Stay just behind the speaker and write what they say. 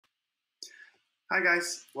Hi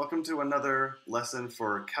guys, welcome to another lesson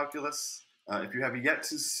for calculus. If you have yet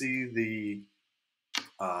to see the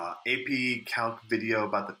AP Calc video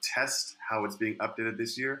about the test, how it's being updated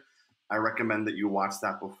this year, I recommend that you watch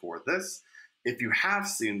that before this. If you have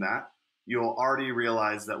seen that, you'll already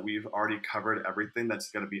realize that we've already covered everything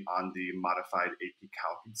that's going to be on the modified AP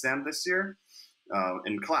Calc exam this year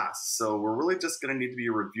in class. So we're really just going to need to be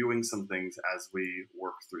reviewing some things as we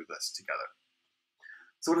work through this together.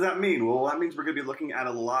 So what does that mean? Well, that means we're going to be looking at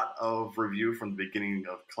a lot of review from the beginning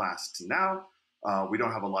of class to now. We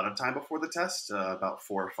don't have a lot of time before the test, about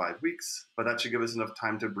 4 or 5 weeks, but that should give us enough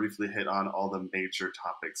time to briefly hit on all the major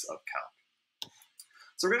topics of calc.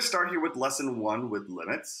 So we're going to start here with lesson 1 with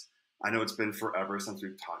limits. I know it's been forever since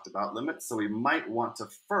we've talked about limits, so we might want to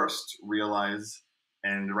first realize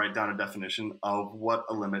and write down a definition of what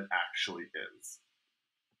a limit actually is.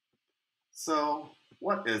 So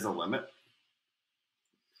what is a limit?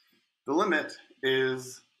 The limit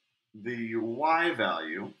is the y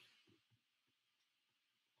value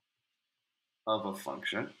of a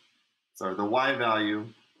function. So the y value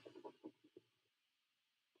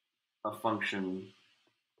a function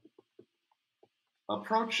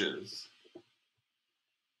approaches.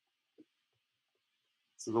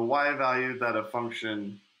 So the y value that a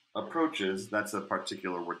function approaches, that's a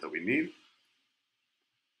particular word that we need,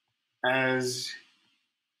 as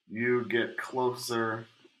you get closer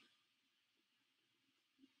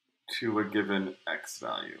to a given x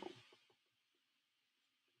value.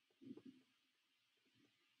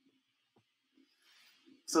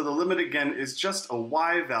 So the limit again is just a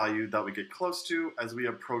y value that we get close to as we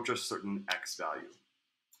approach a certain x value.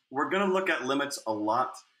 We're going to look at limits a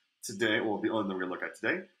lot today. Well, the only thing we're going to look at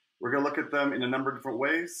today. We're going to look at them in a number of different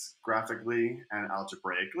ways, graphically and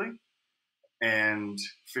algebraically, and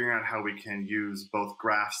figuring out how we can use both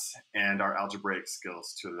graphs and our algebraic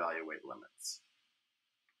skills to evaluate limits.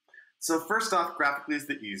 So first off, graphically is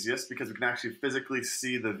the easiest because we can actually physically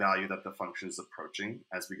see the value that the function is approaching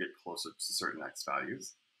as we get closer to certain x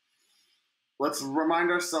values. Let's remind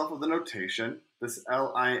ourselves of the notation. This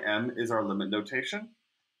LIM is our limit notation.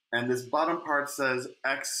 And this bottom part says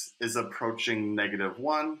x is approaching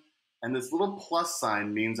 -1. And this little plus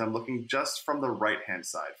sign means I'm looking just from the right-hand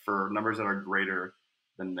side for numbers that are greater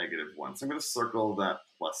than -1. So I'm going to circle that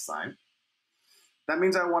plus sign. That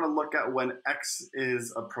means I want to look at when x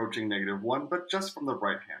is approaching -1, but just from the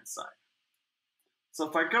right-hand side. So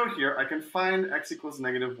if I go here, I can find x equals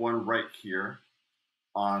 -1 right here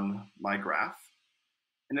on my graph.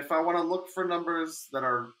 And if I want to look for numbers that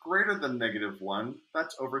are greater than -1,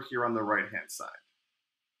 that's over here on the right-hand side.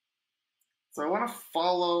 So I want to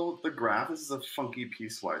follow the graph. This is a funky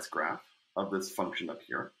piecewise graph of this function up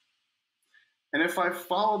here. And if I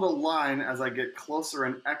follow the line as I get closer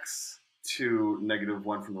in x to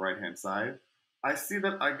 -1 from the right-hand side, I see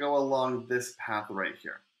that I go along this path right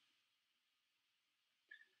here.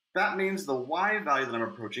 That means the y value that I'm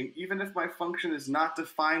approaching, even if my function is not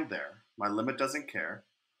defined there, my limit doesn't care,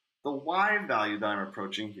 the y value that I'm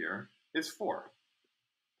approaching here is 4.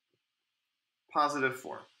 Positive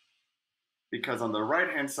 4. Because on the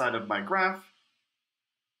right-hand side of my graph,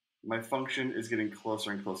 my function is getting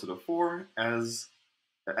closer and closer to 4 and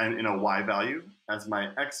in a y value, as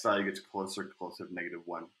my x value gets closer and closer to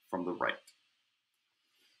 -1 from the right.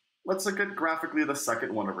 Let's look at graphically the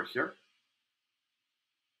second one over here.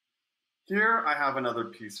 Here I have another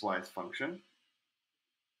piecewise function,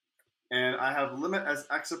 and I have limit as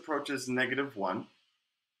x approaches -1,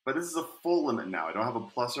 but this is a full limit now. I don't have a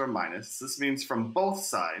plus or a minus. This means from both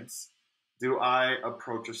sides, do I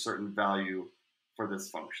approach a certain value for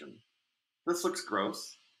this function? This looks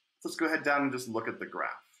gross. Let's go ahead down and just look at the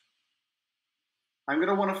graph. I'm going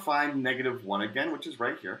to want to find -1 again, which is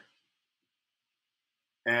right here.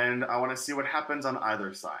 And I want to see what happens on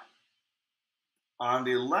either side. On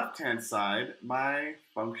the left-hand side, my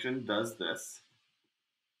function does this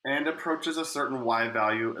and approaches a certain y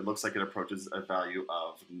value. It looks like it approaches a value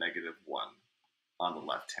of -1 on the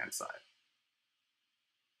left-hand side.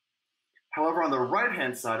 However, on the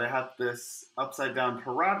right-hand side, I have this upside-down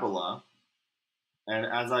parabola. And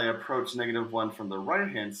as I approach -1 from the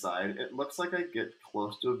right-hand side, it looks like I get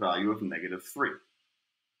close to a value of -3.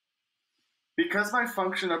 Because my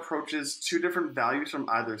function approaches two different values from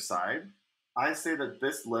either side, I say that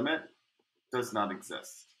this limit does not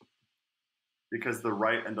exist. Because the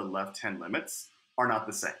right and the left-hand limits are not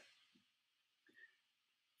the same.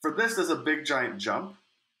 For this, there's a big giant jump,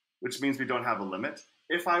 which means we don't have a limit.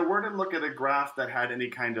 If I were to look at a graph that had any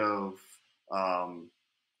kind of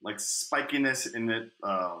like spikiness in it,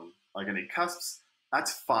 like any cusps,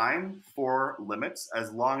 That's fine for limits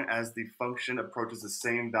as long as the function approaches the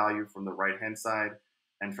same value from the right-hand side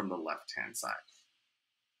and from the left-hand side.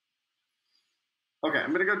 Okay,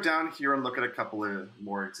 I'm going to go down here and look at a couple of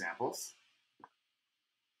more examples.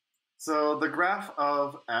 So the graph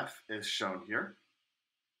of f is shown here.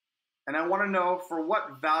 And I want to know for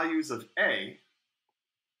what values of a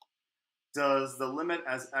does the limit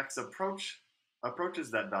as x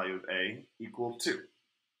approaches that value of a equal 2.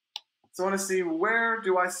 So I want to see where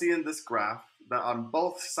do I see in this graph that on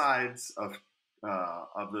both sides of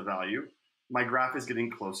the value, my graph is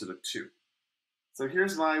getting closer to 2. So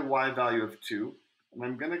here's my y value of 2. And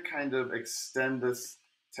I'm going to kind of extend this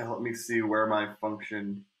to help me see where my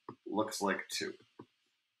function looks like 2.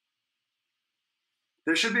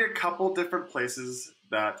 There should be a couple different places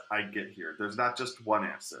that I get here. There's not just one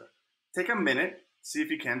answer. Take a minute, see if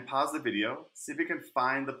you can, pause the video, see if you can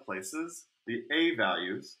find the places, the a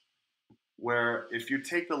values, where if you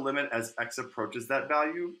take the limit as x approaches that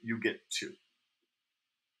value, you get 2.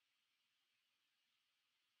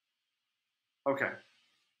 Okay.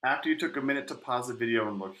 After you took a minute to pause the video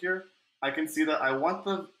and look here, I can see that I want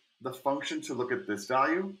the function to look at this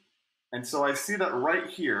value. And so I see that right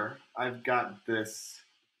here, I've got this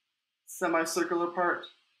semicircular part,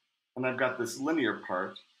 and I've got this linear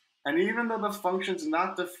part. And even though the function's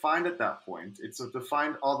not defined at that point, it's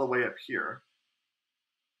defined all the way up here,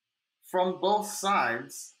 from both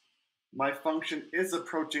sides, my function is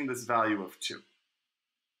approaching this value of 2.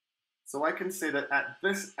 So I can say that at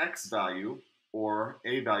this x value, or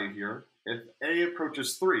a value here, if a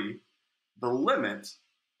approaches 3, the limit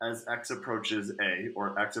as x approaches a,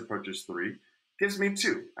 or x approaches 3, gives me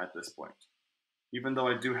 2 at this point, even though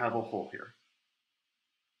I do have a hole here.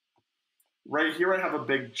 Right here I have a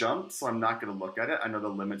big jump, so I'm not going to look at it. I know the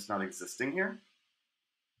limit's not existing here.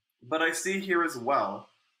 But I see here as well,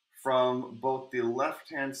 from both the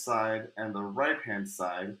left-hand side and the right-hand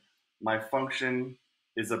side, my function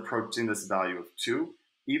is approaching this value of 2,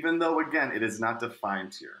 even though, again, it is not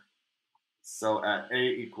defined here. So at a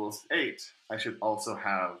equals 8, I should also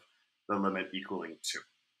have the limit equaling 2.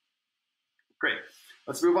 Great.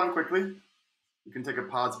 Let's move on quickly. You can take a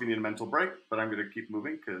pause if you need a mental break, but I'm going to keep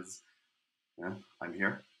moving because I'm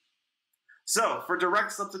here. So for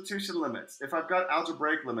direct substitution limits, if I've got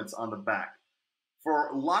algebraic limits on the back,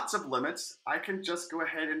 for lots of limits, I can just go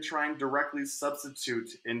ahead and try and directly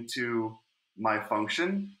substitute into my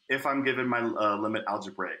function if I'm given my limit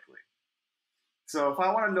algebraically. So if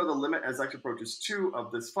I want to know the limit as x approaches 2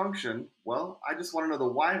 of this function, well, I just want to know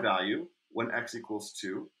the y value when x equals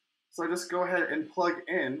 2. So I just go ahead and plug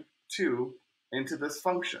in 2 into this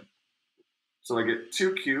function. So I get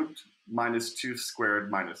 2 cubed minus 2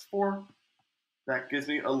 squared minus 4. That gives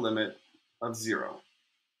me a limit of 0.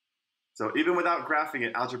 So even without graphing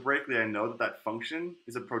it, algebraically I know that that function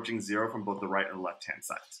is approaching 0 from both the right and left-hand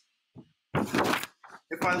sides.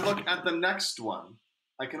 If I look at the next one,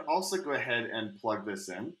 I can also go ahead and plug this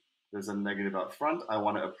in. There's a negative out front. I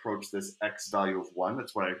want to approach this x value of 1.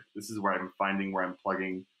 This is where I'm finding where I'm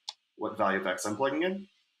plugging what value of x I'm plugging in.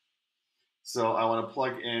 So I want to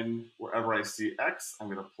plug in wherever I see x, I'm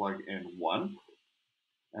going to plug in 1.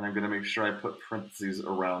 And I'm going to make sure I put parentheses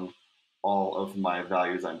around all of my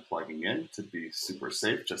values I'm plugging in to be super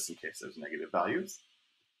safe, just in case there's negative values.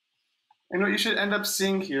 And what you should end up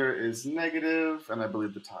seeing here is negative, and I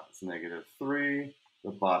believe the top is negative 3,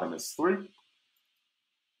 the bottom is 3.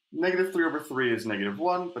 Negative 3 over 3 is negative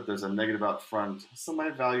 1, but there's a negative out front, so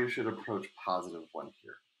my value should approach positive 1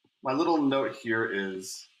 here. My little note here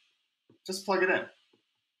is just plug it in.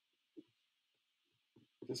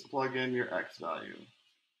 Just plug in your x value.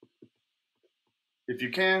 If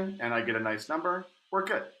you can, and I get a nice number, we're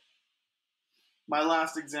good. My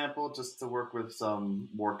last example, just to work with some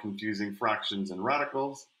more confusing fractions and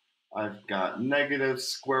radicals, I've got negative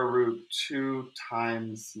square root 2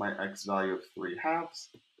 times my x value of 3/2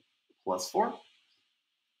 plus 4.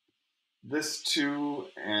 This 2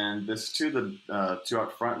 and this 2, the 2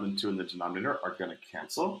 out front and the 2 in the denominator are going to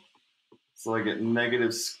cancel. So I get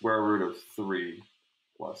negative square root of 3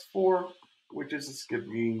 plus 4, which is just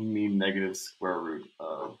giving me negative square root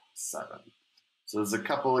of 7. So there's a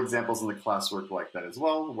couple examples in the classwork like that as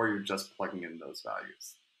well, where you're just plugging in those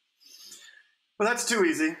values. But that's too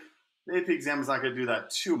easy. The AP exam is not going to do that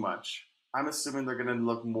too much. I'm assuming they're going to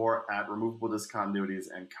look more at removable discontinuities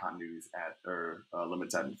and continuities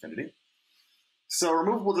limits at infinity. So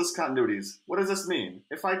removable discontinuities, what does this mean?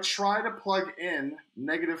 If I try to plug in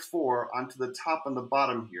negative 4 onto the top and the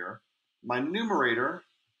bottom here, my numerator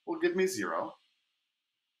will give me 0,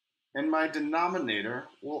 and my denominator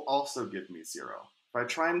will also give me 0. If I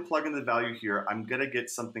try and plug in the value here, I'm going to get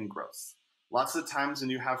something gross. Lots of times when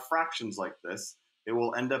you have fractions like this, it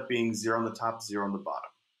will end up being 0 on the top, 0 on the bottom.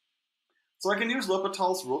 So I can use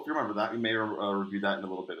L'Hopital's rule. If you remember that, we may review that in a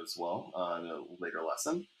little bit as well in a later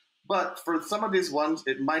lesson. But for some of these ones,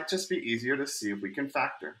 it might just be easier to see if we can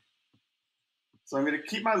factor. So I'm going to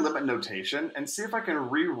keep my limit notation and see if I can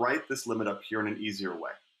rewrite this limit up here in an easier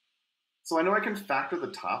way. So I know I can factor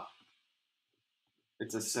the top.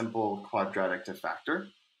 It's a simple quadratic to factor.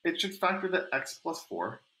 It should factor the x plus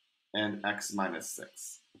 4 and x minus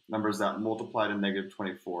 6. Numbers that multiply to negative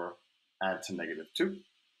 24 add to negative 2.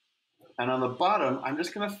 And on the bottom, I'm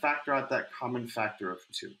just going to factor out that common factor of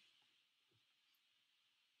 2.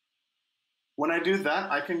 When I do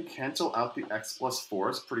that, I can cancel out the x plus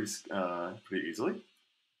 4s pretty easily.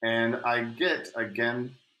 And I get,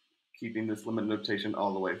 again, keeping this limit notation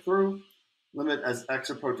all the way through, limit as x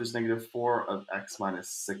approaches negative 4 of x minus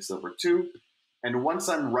 6 over 2. And once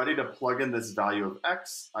I'm ready to plug in this value of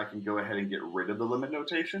x, I can go ahead and get rid of the limit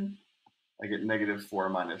notation. I get negative 4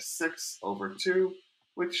 minus 6 over 2,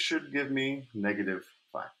 which should give me negative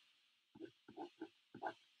 5.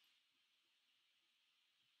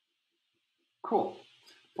 Cool.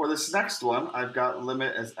 For this next one, I've got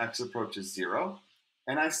limit as x approaches 0.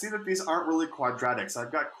 And I see that these aren't really quadratics.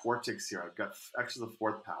 I've got quartics here. I've got x to the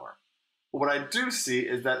 4th power. But what I do see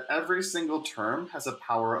is that every single term has a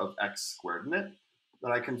power of x squared in it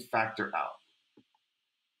that I can factor out.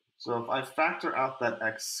 So if I factor out that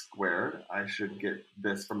x squared, I should get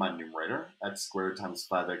this from my numerator, x squared times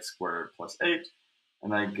 5x squared plus 8.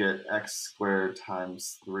 And I get x squared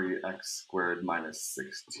times 3x squared minus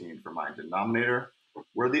 16 for my denominator,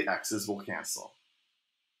 where the x's will cancel.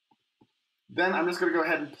 Then I'm just going to go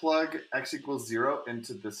ahead and plug x equals 0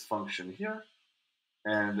 into this function here.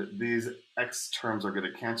 And these x terms are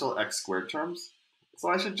going to cancel, x squared terms. So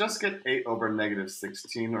I should just get 8 over negative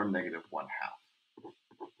 16, or negative 1/2.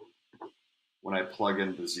 When I plug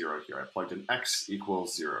in the 0 here, I plugged in x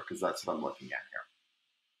equals 0, because that's what I'm looking at here.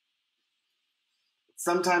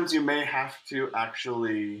 Sometimes you may have to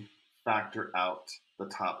actually factor out the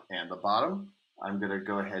top and the bottom. I'm going to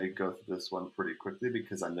go ahead and go through this one pretty quickly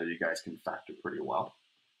because I know you guys can factor pretty well.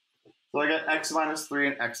 So I get x minus 3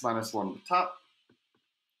 and x minus 1 on the top.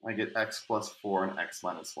 I get x plus 4 and x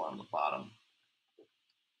minus 1 on the bottom.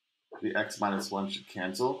 The x minus 1 should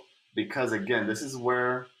cancel because, again, this is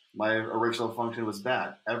where my original function was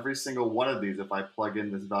bad. Every single one of these, if I plug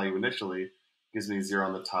in this value initially, gives me 0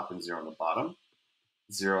 on the top and 0 on the bottom.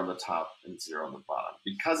 0 on the top and 0 on the bottom.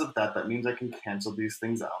 Because of that, that means I can cancel these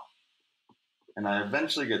things out. And I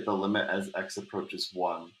eventually get the limit as x approaches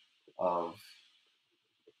 1 of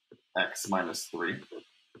x minus 3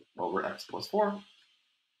 over x plus 4.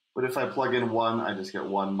 But if I plug in 1, I just get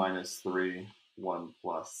 1 minus 3, 1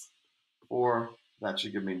 plus 4. That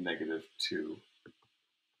should give me negative 2.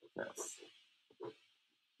 This.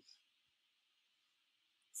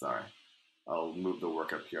 Sorry, I'll move the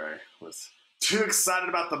work up here. I was too excited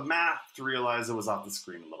about the math to realize it was off the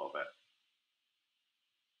screen a little bit.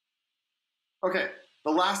 Okay,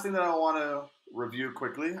 the last thing that I want to review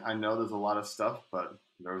quickly, I know there's a lot of stuff, but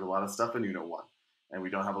there's a lot of stuff in Unit 1, and we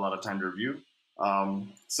don't have a lot of time to review.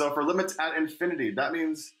 So for limits at infinity, that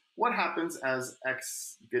means what happens as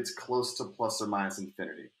x gets close to plus or minus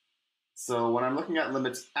infinity. So when I'm looking at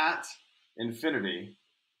limits at infinity,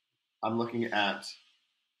 I'm looking at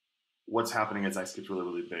what's happening as x gets really,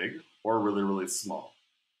 really big or really, really small.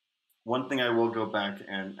 One thing I will go back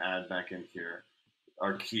and add back in here,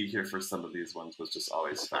 our key here for some of these ones was just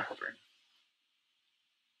always factoring.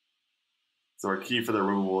 So our key for the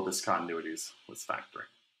removable discontinuities was factoring.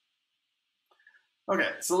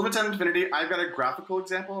 Okay, so limits at infinity, I've got a graphical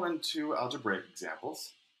example and 2 algebraic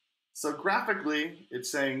examples. So graphically, it's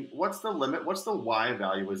saying, what's the limit, what's the y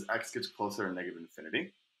value as x gets closer to negative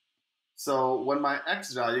infinity? So when my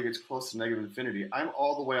x value gets close to negative infinity, I'm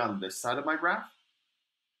all the way on this side of my graph.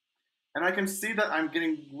 And I can see that I'm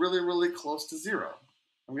getting really, really close to 0.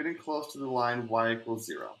 I'm getting close to the line y equals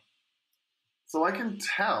 0. So I can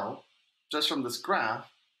tell, just from this graph,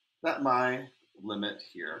 that my limit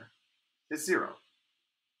here is 0.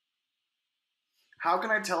 How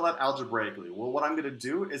can I tell that algebraically? Well, what I'm going to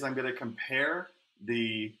do is I'm going to compare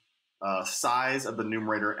the size of the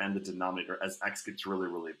numerator and the denominator as x gets really,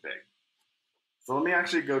 really big. So let me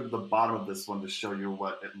actually go to the bottom of this one to show you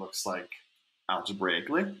what it looks like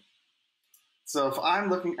algebraically. So if I'm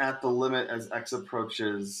looking at the limit as x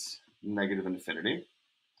approaches negative infinity,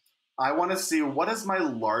 I want to see what is my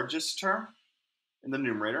largest term in the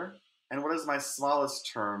numerator and what is my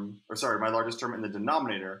smallest term, or sorry, my largest term in the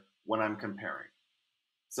denominator when I'm comparing.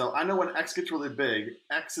 So I know when x gets really big,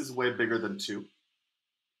 x is way bigger than 2.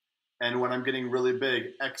 And when I'm getting really big,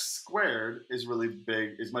 x squared is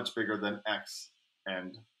much bigger than x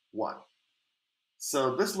and 1.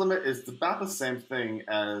 So this limit is about the same thing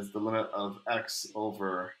as the limit of x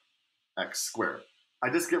over x squared. I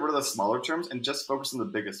just get rid of the smaller terms and just focus on the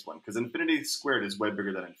biggest one, because infinity squared is way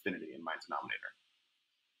bigger than infinity in my denominator.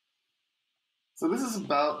 So this is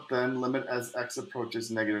about then limit as x approaches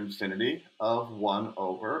negative infinity of 1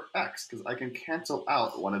 over x, because I can cancel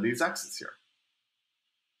out one of these x's here.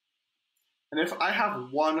 And if I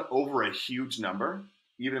have 1 over a huge number,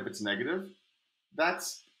 even if it's negative,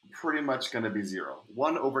 that's pretty much going to be 0.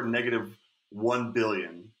 1 over negative 1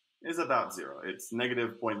 billion is about 0. It's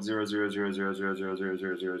negative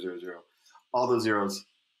 0.00000000000. All those zeros,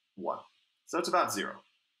 1. So it's about 0.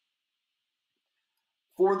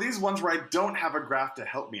 For these ones where I don't have a graph to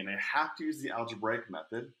help me and I have to use the algebraic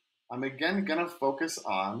method, I'm again going to focus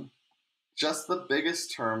on just the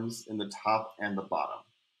biggest terms in the top and the bottom.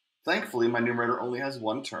 Thankfully, my numerator only has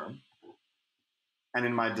one term. And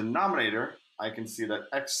in my denominator, I can see that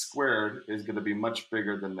x squared is going to be much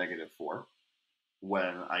bigger than negative 4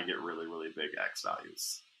 when I get really, really big x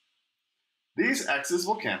values. These x's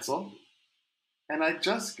will cancel, and I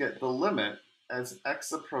just get the limit as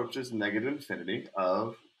x approaches negative infinity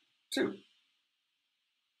of 2.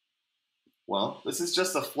 Well, this is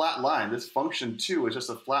just a flat line. This function 2 is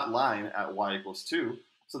just a flat line at y equals 2,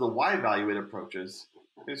 so the y value it approaches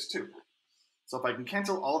is 2. So if I can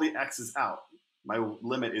cancel all the x's out, my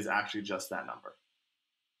limit is actually just that number.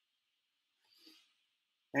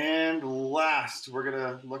 And last, we're going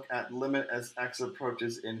to look at limit as x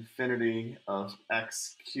approaches infinity of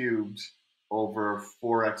x cubed over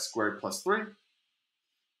 4x squared plus 3.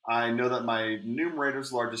 I know that my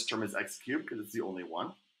numerator's largest term is x cubed because it's the only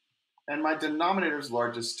one. And my denominator's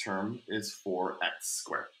largest term is 4x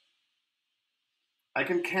squared. I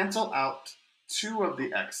can cancel out 2 of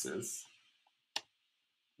the x's.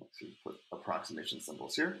 Let's put approximation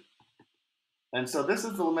symbols here. And so this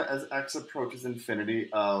is the limit as x approaches infinity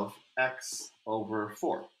of x over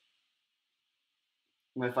 4.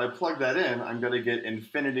 And if I plug that in, I'm going to get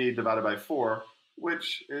infinity divided by 4,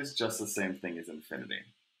 which is just the same thing as infinity.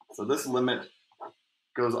 So this limit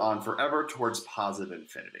goes on forever towards positive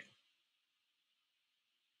infinity.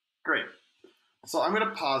 Great. So I'm going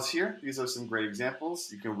to pause here. These are some great examples.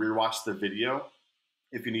 You can rewatch the video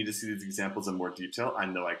if you need to see these examples in more detail. I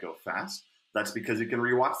know I go fast. That's because you can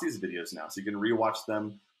rewatch these videos now. So you can rewatch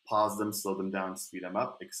them, pause them, slow them down, speed them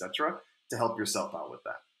up, etc. to help yourself out with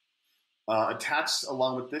that. Attached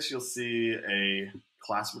along with this, you'll see a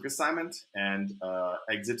classwork assignment and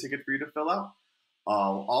exit ticket for you to fill out.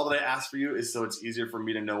 All that I ask for you is, so it's easier for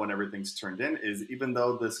me to know when everything's turned in, is even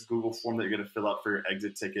though this Google form that you're going to fill out for your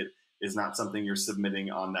exit ticket is not something you're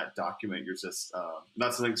submitting on that document, you're just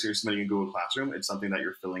not something you're submitting in Google Classroom, it's something that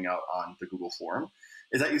you're filling out on the Google form,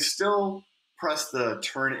 is that you still press the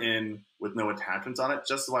turn in with no attachments on it,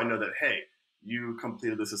 just so I know that, hey, you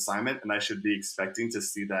completed this assignment and I should be expecting to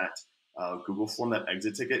see that Google form, that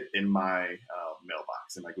exit ticket, in my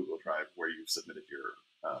mailbox, in my Google Drive, where you've submitted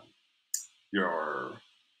your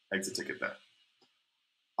exit ticket there.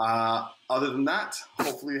 Other than that,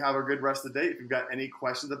 hopefully you have a good rest of the day. If you've got any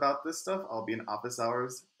questions about this stuff, I'll be in office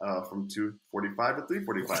hours from 2:45 to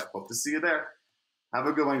 3:45. Hope to see you there. Have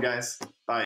a good one, guys. Bye.